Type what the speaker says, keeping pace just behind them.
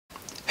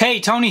Hey,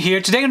 Tony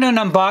here. Today I'm doing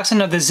an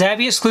unboxing of the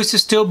Zavvi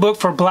exclusive steelbook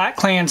for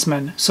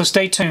BlacKkKlansman, so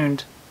stay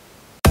tuned.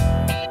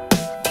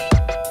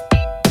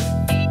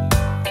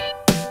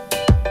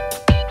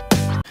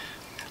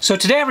 So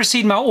today I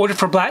received my order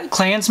for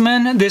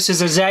BlacKkKlansman. This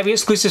is a Zavvi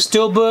exclusive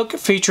steelbook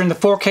featuring the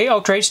 4K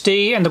Ultra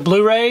HD and the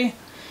Blu-ray.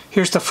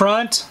 Here's the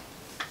front,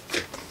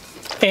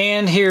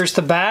 and here's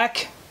the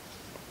back.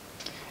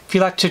 If you'd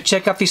like to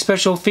check out these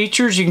special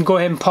features, you can go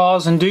ahead and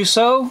pause and do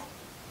so.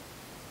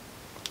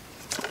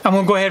 I'm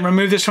going to go ahead and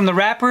remove this from the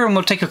wrapper and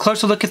we'll take a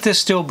closer look at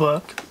this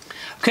steelbook.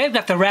 Okay, I've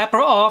got the wrapper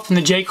off and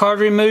the J card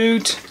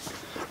removed.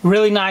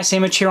 Really nice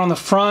image here on the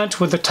front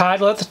with the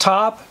title at the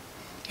top.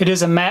 It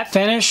is a matte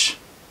finish.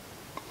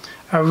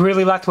 I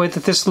really like the way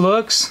that this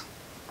looks.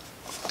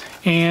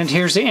 And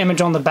here's the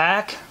image on the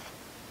back.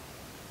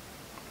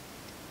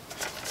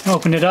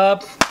 Open it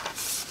up.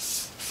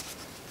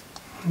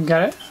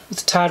 Got it with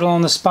the title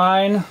on the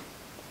spine.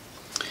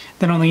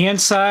 Then on the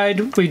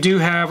inside we do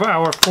have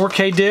our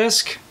 4K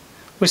disc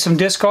with some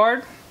disc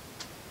art,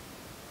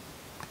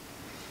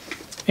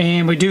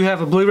 and we do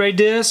have a Blu-ray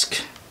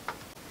disc,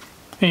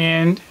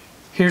 and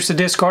here's the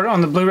disc art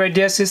on the Blu-ray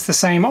disc. It's the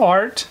same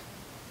art.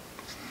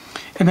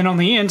 And then on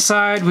the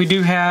inside we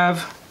do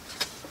have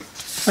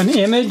an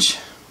image.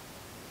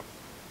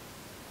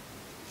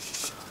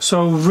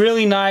 So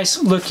really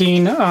nice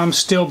looking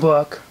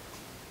steelbook.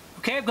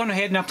 Okay, I've gone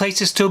ahead and I placed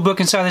this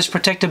steelbook inside this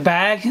protective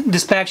bag.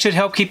 This bag should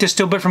help keep this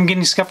steelbook from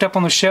getting scuffed up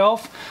on the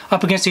shelf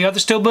up against the other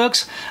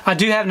steelbooks. I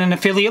do have an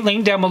affiliate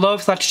link down below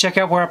if you'd like to check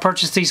out where I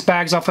purchased these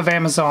bags off of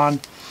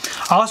Amazon.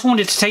 I also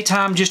wanted to take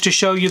time just to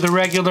show you the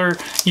regular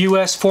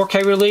US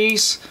 4K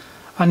release.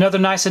 Another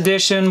nice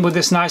addition with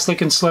this nice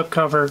looking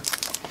slipcover.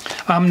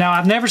 Now,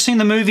 I've never seen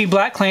the movie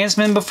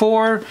BlacKkKlansman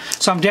before,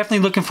 so I'm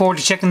definitely looking forward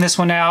to checking this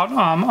one out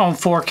on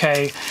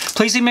 4K.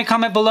 Please leave me a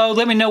comment below.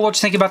 Let me know what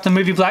you think about the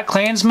movie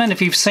BlacKkKlansman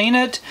if you've seen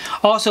it.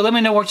 Also, let me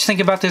know what you think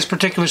about this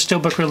particular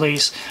steelbook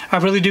release. I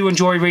really do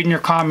enjoy reading your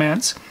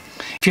comments.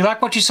 If you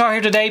like what you saw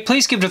here today,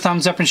 please give it a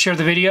thumbs up and share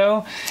the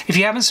video. If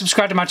you haven't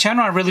subscribed to my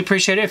channel, I'd really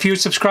appreciate it if you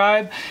would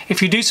subscribe.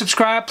 If you do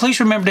subscribe, please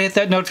remember to hit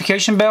that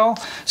notification bell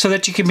so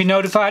that you can be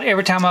notified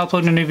every time I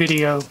upload a new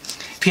video.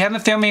 If you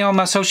haven't found me on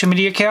my social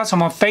media accounts,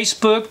 I'm on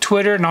Facebook,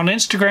 Twitter, and on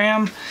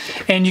Instagram.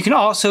 And you can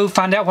also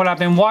find out what I've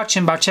been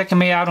watching by checking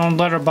me out on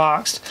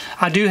Letterboxd.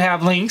 I do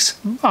have links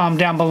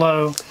down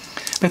below.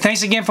 But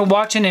thanks again for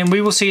watching, and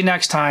we will see you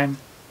next time.